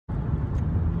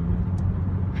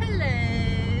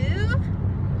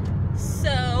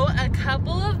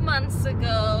months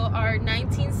ago, our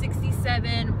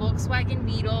 1967 Volkswagen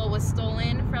Beetle was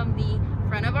stolen from the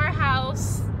front of our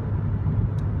house,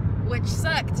 which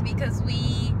sucked because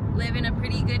we live in a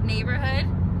pretty good neighborhood,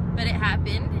 but it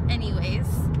happened anyways.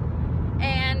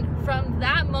 And from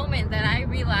that moment that I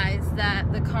realized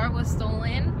that the car was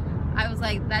stolen, I was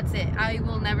like, that's it. I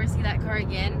will never see that car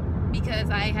again, because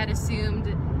I had assumed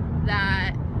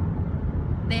that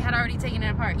they had already taken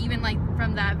it apart, even like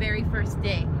from that very first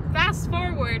day. Fast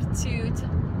forward to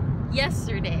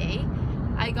yesterday,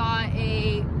 I got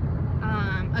a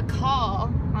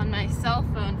call on my cell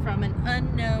phone from an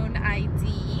unknown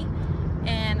ID,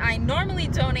 and I normally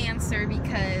don't answer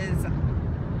because,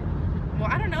 well,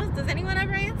 I don't know, does anyone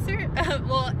ever answer?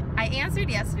 Well, I answered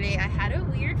yesterday. I had a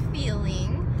weird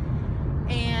feeling,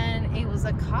 and it was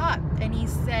a cop, and he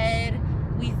said,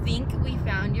 "We think we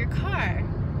found your car."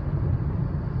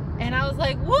 And I was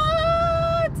like,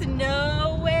 what?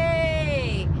 No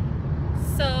way.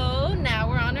 So now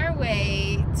we're on our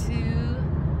way to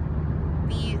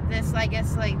this, I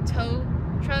guess, like tow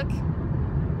truck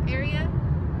area,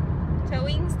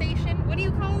 towing station. What do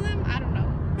you call them? I don't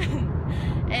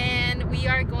know. And we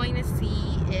are going to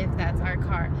see if that's our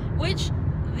car, which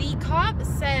the cop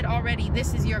said already,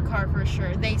 this is your car for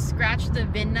sure. They scratched the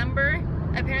VIN number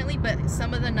apparently, but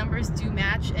some of the numbers do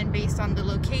match, and based on the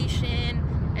location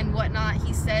and whatnot,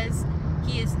 he says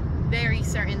he is very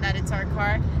certain that it's our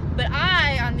car. But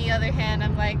I, on the other hand,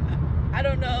 I'm like, I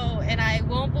don't know, and I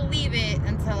won't believe it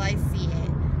until I see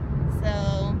it.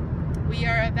 So we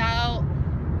are about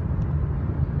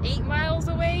 8 miles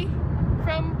away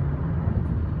from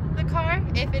the car,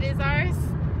 if it is ours,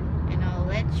 and I'll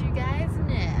let you guys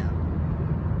know.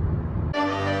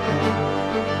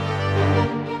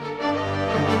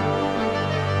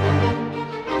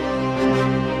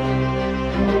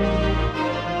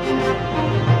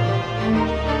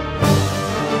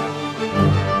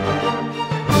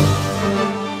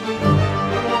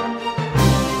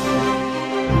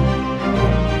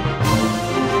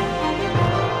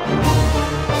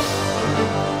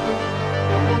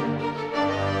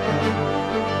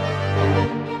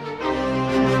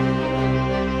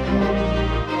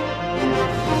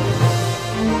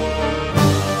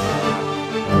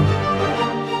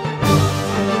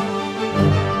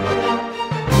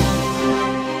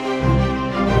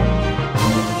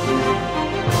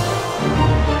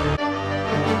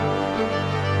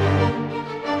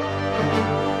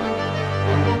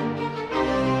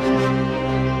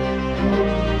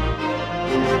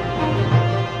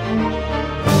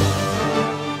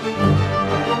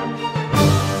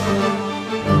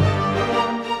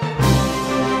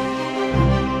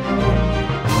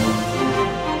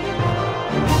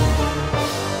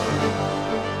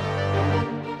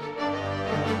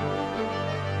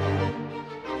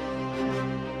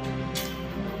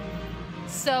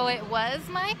 So it was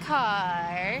my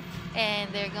car,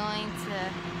 and they're going to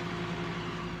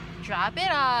drop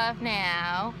it off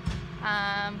now.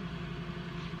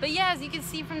 But yeah, as you can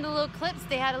see from the little clips,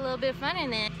 they had a little bit of fun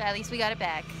in it. At least we got it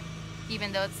back,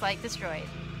 even though it's like destroyed.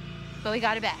 But we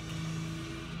got it back.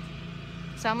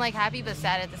 So I'm like happy but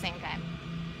sad at the same time.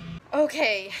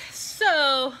 Okay,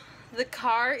 so the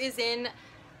car is in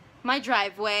my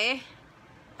driveway,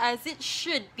 as it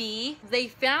should be. They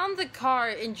found the car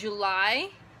in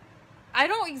July. I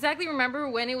don't exactly remember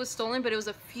when it was stolen, but it was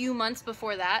a few months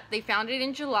before that. They found it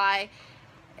in July,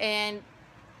 and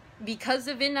because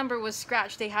the VIN number was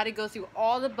scratched, they had to go through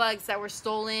all the bugs that were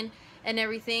stolen and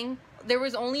everything. There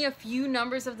was only a few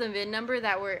numbers of the VIN number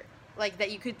that were like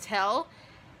that you could tell,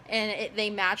 and they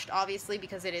matched, obviously,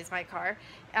 because it is my car.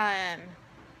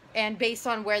 And based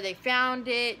on where they found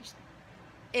it,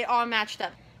 it all matched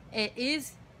up. It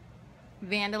is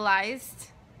vandalized,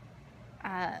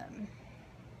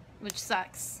 which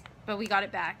sucks, but we got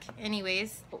it back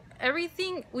anyways.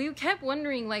 Everything, we kept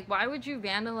wondering, like, why would you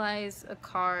vandalize a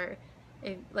car?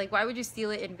 If, like, why would you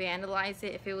steal it and vandalize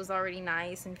it if it was already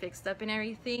nice and fixed up and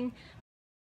everything?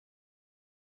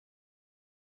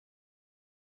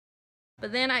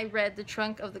 But then I read the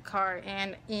trunk of the car,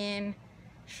 and in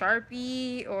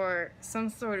Sharpie or some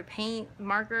sort of paint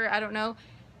marker, I don't know,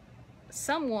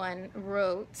 someone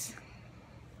wrote,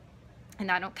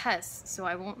 and I don't cuss, so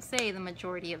I won't say the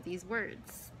majority of these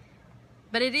words,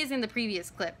 but it is in the previous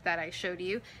clip that I showed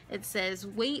you. It says,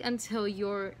 "Wait until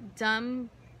your dumb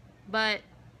butt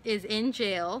is in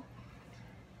jail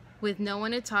with no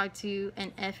one to talk to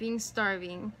and effing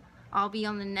starving. I'll be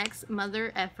on the next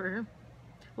mother effer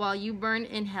while you burn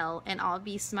in hell, and I'll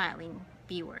be smiling,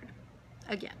 B-word."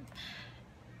 Again.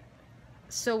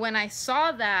 So when I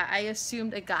saw that, I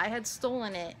assumed a guy had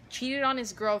stolen it, cheated on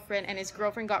his girlfriend, and his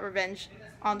girlfriend got revenge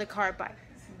on the car by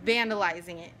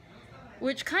vandalizing it,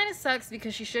 which kind of sucks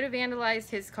because she should have vandalized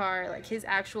his car, like his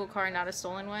actual car, not a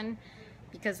stolen one,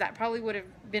 because that probably would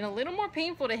have been a little more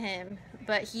painful to him.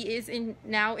 But he is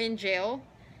now in jail.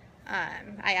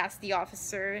 I asked the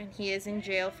officer, and he is in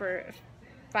jail for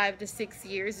 5 to 6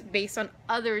 years based on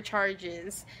other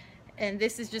charges, and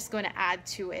this is just going to add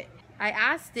to it. I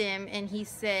asked him, and he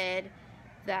said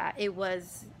that it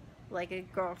was like a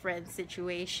girlfriend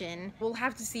situation. We'll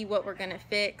have to see what we're going to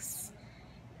fix,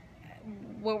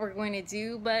 what we're going to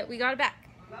do, but we got it back,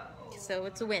 so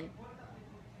it's a win,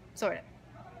 sort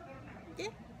of.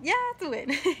 Yeah, it's a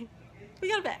win. We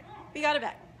got it back. We got it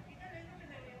back.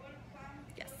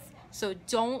 Yes. So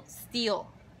don't steal,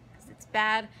 because it's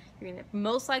bad. You're gonna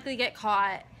most likely get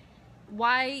caught.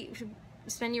 Why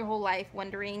spend your whole life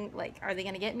wondering, like, are they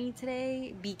gonna get me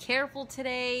today? Be careful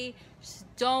today. Just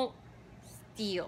don't steal.